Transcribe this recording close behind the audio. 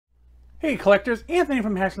Hey collectors, Anthony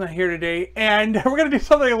from Hasselnut here today, and we're going to do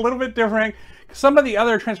something a little bit different. Some of the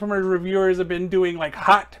other Transformers reviewers have been doing like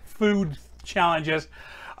hot food challenges.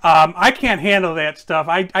 I can't handle that stuff.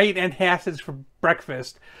 I eat antacids for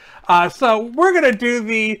breakfast. So we're going to do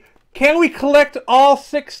the Can We Collect All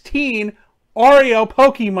 16 Oreo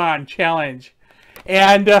Pokemon challenge.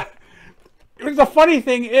 And the funny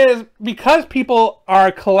thing is, because people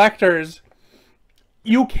are collectors,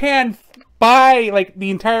 you can buy like the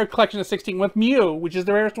entire collection of 16 with Mew, which is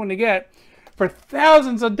the rarest one to get, for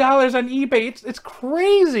thousands of dollars on eBay. It's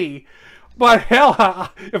crazy. But hell,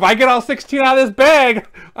 if I get all 16 out of this bag,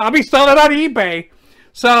 I'll be selling it on eBay.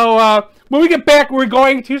 So when we get back, we're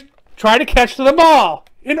going to try to catch them all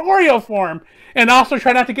in Oreo form, and also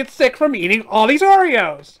try not to get sick from eating all these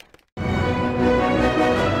Oreos.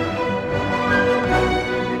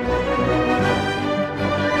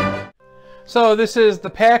 So this is the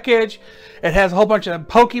package. It has a whole bunch of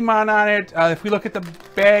Pokemon on it. If we look at the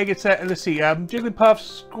bag, it's let's see,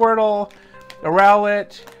 Jigglypuff, Squirtle,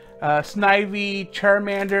 Rowlet, Snivy,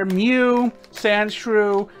 Charmander, Mew,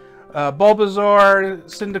 Sandshrew, Bulbasaur,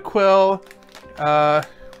 Cyndaquil,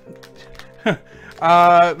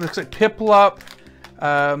 looks like Piplup.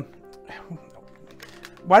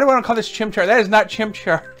 Why do I want to call this Chimchar? That is not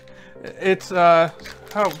Chimchar. It's oh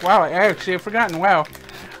wow, actually I've forgotten. Wow.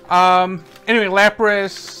 Anyway,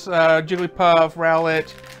 Lapras, Jigglypuff,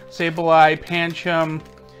 Rowlet, Sableye, Pancham,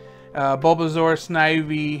 Bulbasaur,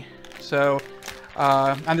 Snivy. So,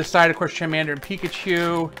 on the side, of course, Charmander and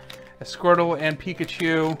Pikachu, Squirtle and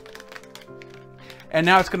Pikachu. And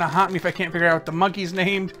now it's going to haunt me if I can't figure out what the monkey's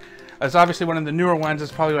named. It's obviously one of the newer ones.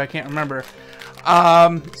 It's probably what I can't remember.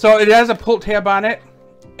 So it has a pull tab on it.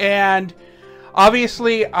 And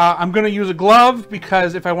obviously, I'm going to use a glove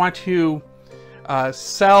because if I want to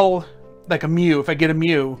sell like a Mew, if I get a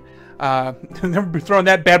Mew, never be throwing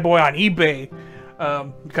that bad boy on eBay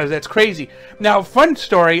because that's crazy. Now, fun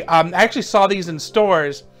story, I actually saw these in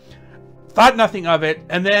stores, thought nothing of it,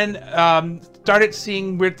 and then started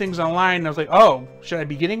seeing weird things online, and I was like, oh, should I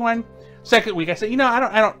be getting one? Second week, I said, you know,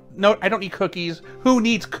 I don't eat cookies. Who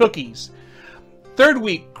needs cookies? Third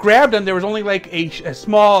week, grabbed them. There was only like a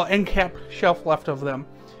small end cap shelf left of them.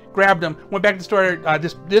 Grabbed them, went back to the store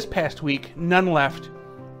this past week, none left.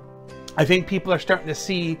 I think people are starting to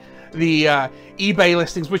see the eBay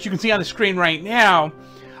listings, which you can see on the screen right now.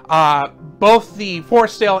 Both the for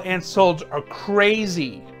sale and sold are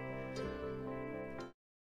crazy.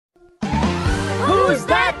 Who's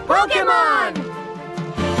that Pokemon?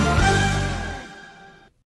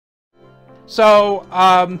 So,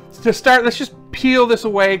 to start, let's just peel this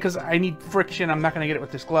away because I need friction. I'm not going to get it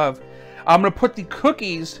with this glove. I'm going to put the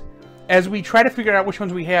cookies as we try to figure out which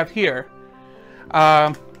ones we have here.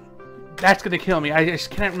 That's going to kill me. I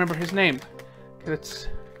just can't remember his name. It's...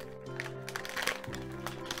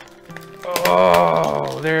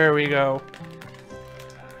 Oh, there we go.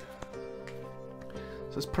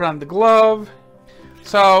 So let's put on the glove.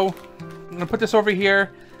 So, I'm going to put this over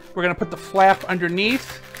here. We're going to put the flap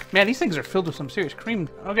underneath. Man, these things are filled with some serious cream.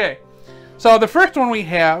 Okay. So, the first one we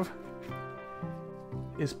have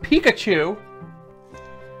is Pikachu.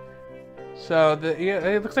 So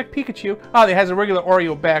it looks like Pikachu. Oh, it has a regular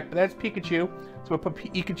Oreo back, but that's Pikachu. So we'll put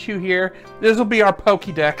Pikachu here. This will be our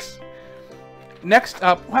Pokédex. Next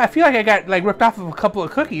up, wow, I feel like I got like ripped off of a couple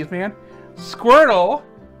of cookies, man. Squirtle.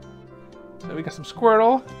 So we got some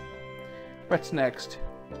Squirtle. What's next?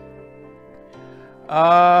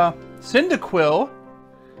 Cyndaquil.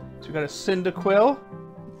 So we got a Cyndaquil.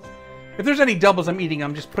 If there's any doubles I'm eating,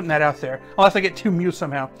 I'm just putting that out there. Unless I get two Mew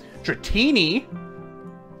somehow. Dratini.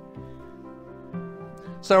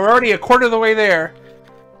 So we're already a quarter of the way there.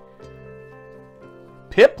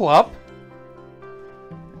 Piplup.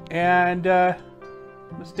 And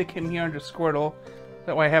let's stick him here under Squirtle.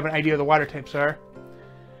 That way I have an idea of the water types are.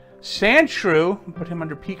 Sandshrew. Put him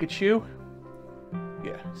under Pikachu.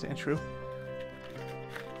 Yeah, Sandshrew.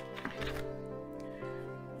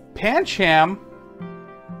 Pancham.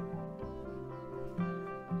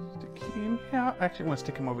 Stick him here. Actually, I'm going to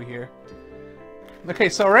stick him over here. Okay,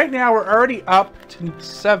 so right now we're already up to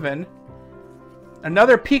 7.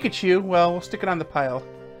 Another Pikachu. Well, we'll stick it on the pile.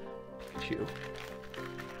 Pikachu.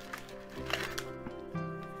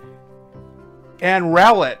 And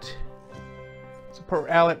Rowlet. So put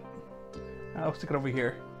Rowlet. I'll stick it over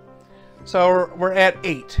here. So we're at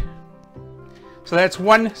 8. So that's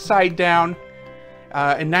one side down.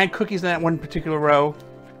 And 9 cookies in that one particular row.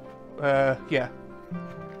 Yeah.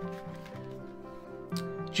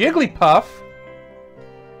 Jigglypuff.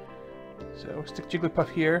 So stick Jigglypuff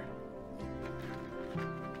here.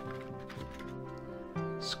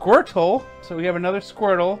 Squirtle. So we have another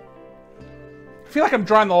Squirtle. feel like I'm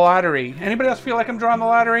drawing the lottery. Anybody else feel like I'm drawing the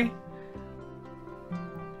lottery?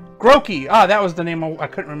 Grokey. Ah, that was the name I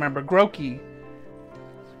couldn't remember. Grokey.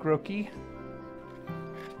 Grokey.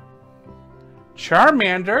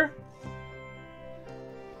 Charmander.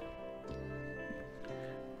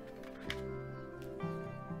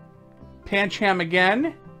 Pancham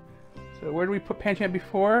again. So where do we put Pancham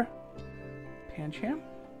before? Pancham.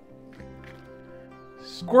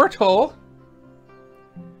 Squirtle.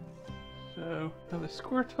 So another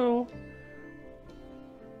Squirtle.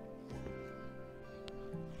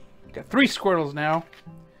 Got 3 Squirtles now.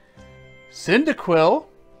 Cyndaquil.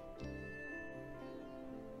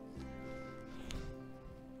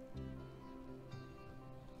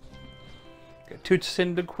 Got 2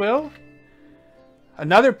 Cyndaquil.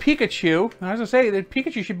 Another Pikachu. I was gonna say that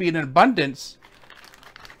Pikachu should be in abundance.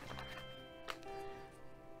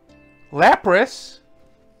 Lapras.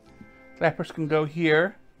 Lapras can go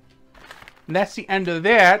here. And that's the end of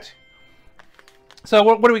that. So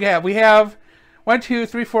what do we have? We have 1, 2,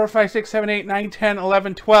 3, 4, 5, 6, 7, 8, 9, 10,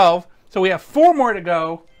 11, 12. So we have 4 more to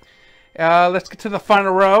go. Let's get to the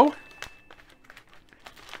final row.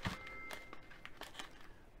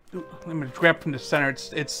 Ooh, let me grab from the center.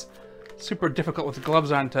 It's super difficult with the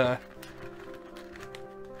gloves on to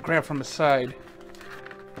grab from the side.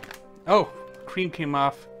 Oh, cream came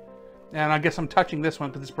off. And I guess I'm touching this one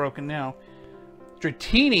because it's broken now.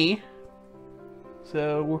 Dratini.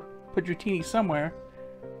 So we'll put Dratini somewhere.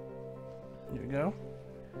 There we go.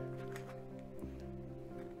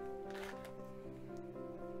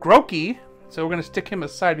 Grokey. So we're going to stick him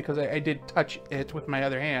aside because I did touch it with my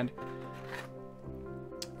other hand.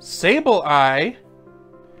 Sableye.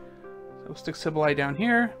 So we'll stick Sableye down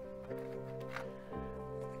here.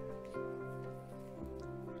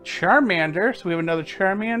 Charmander. So we have another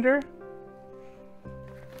Charmander.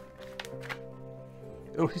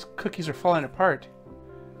 Oh, these cookies are falling apart.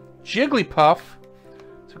 Jigglypuff.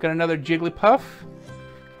 So we've got another Jigglypuff.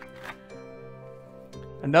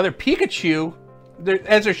 Another Pikachu.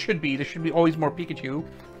 As there should be. There should be always more Pikachu.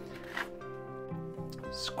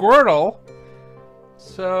 Squirtle.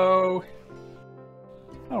 So...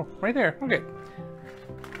 oh, right there. Okay.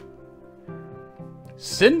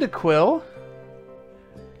 Cyndaquil.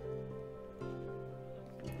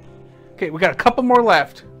 Okay, we got a couple more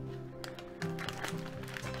left.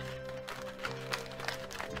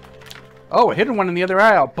 Oh, a hidden one in the other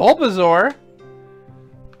aisle. Bulbasaur.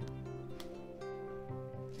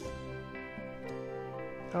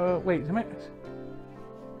 Oh, wait.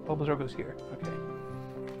 Bulbasaur goes here. Okay.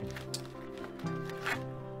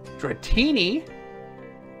 Dratini.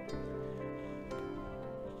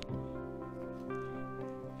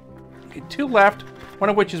 Okay, 2 left. One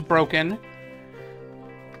of which is broken.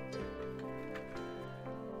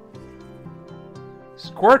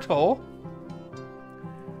 Squirtle.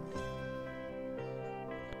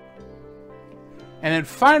 And then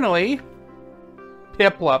finally,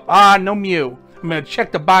 Piplup. Ah, no Mew. I'm going to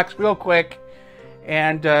check the box real quick.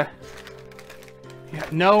 And, yeah,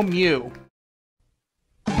 no Mew.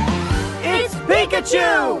 It's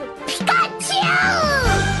Pikachu! Pikachu!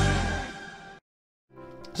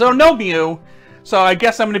 So, no Mew. So, I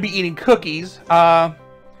guess I'm going to be eating cookies.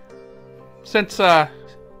 Since I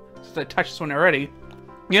touched this one already,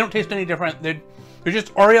 you don't taste any different. They're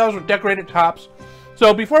just Oreos with decorated tops.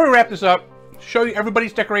 So, before we wrap this up, show you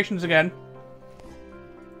everybody's decorations again.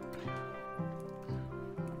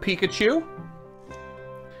 Pikachu.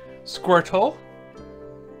 Squirtle.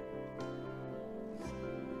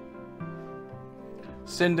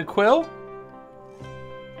 Cyndaquil.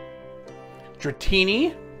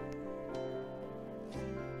 Dratini.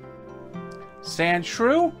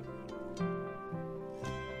 Sandshrew.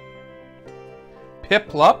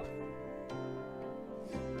 Piplup.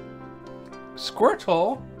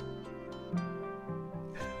 Squirtle.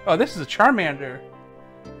 Oh, this is a Charmander.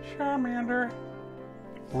 Charmander.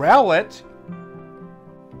 Rowlet.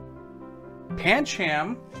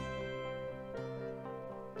 Pancham.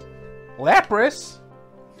 Lapras.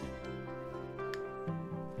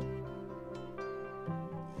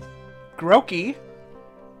 Grokey.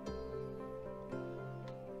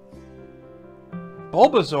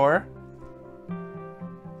 Bulbasaur.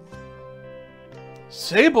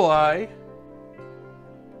 Sableye.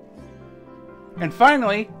 And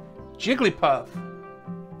finally, Jigglypuff.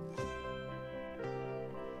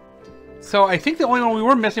 So I think the only one we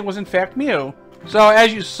were missing was in fact Mew. So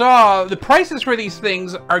as you saw, the prices for these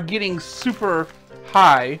things are getting super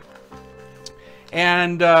high.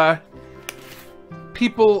 And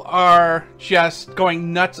people are just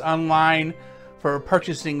going nuts online for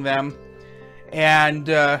purchasing them. And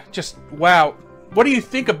just, wow, what do you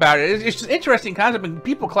think about it? It's just an interesting concept, and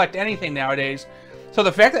people collect anything nowadays. So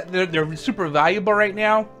the fact that they're super valuable right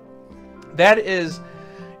now, that is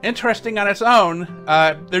interesting on its own.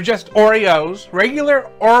 They're just Oreos, regular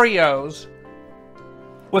Oreos,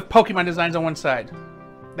 with Pokemon designs on one side.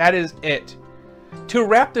 That is it. To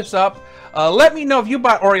wrap this up, let me know if you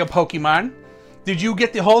bought Oreo Pokemon. Did you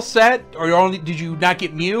get the whole set, or did you not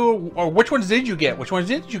get Mew? Or which ones did you get? Which ones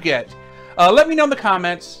did you get? Let me know in the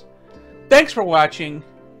comments. Thanks for watching.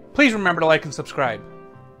 Please remember to like and subscribe.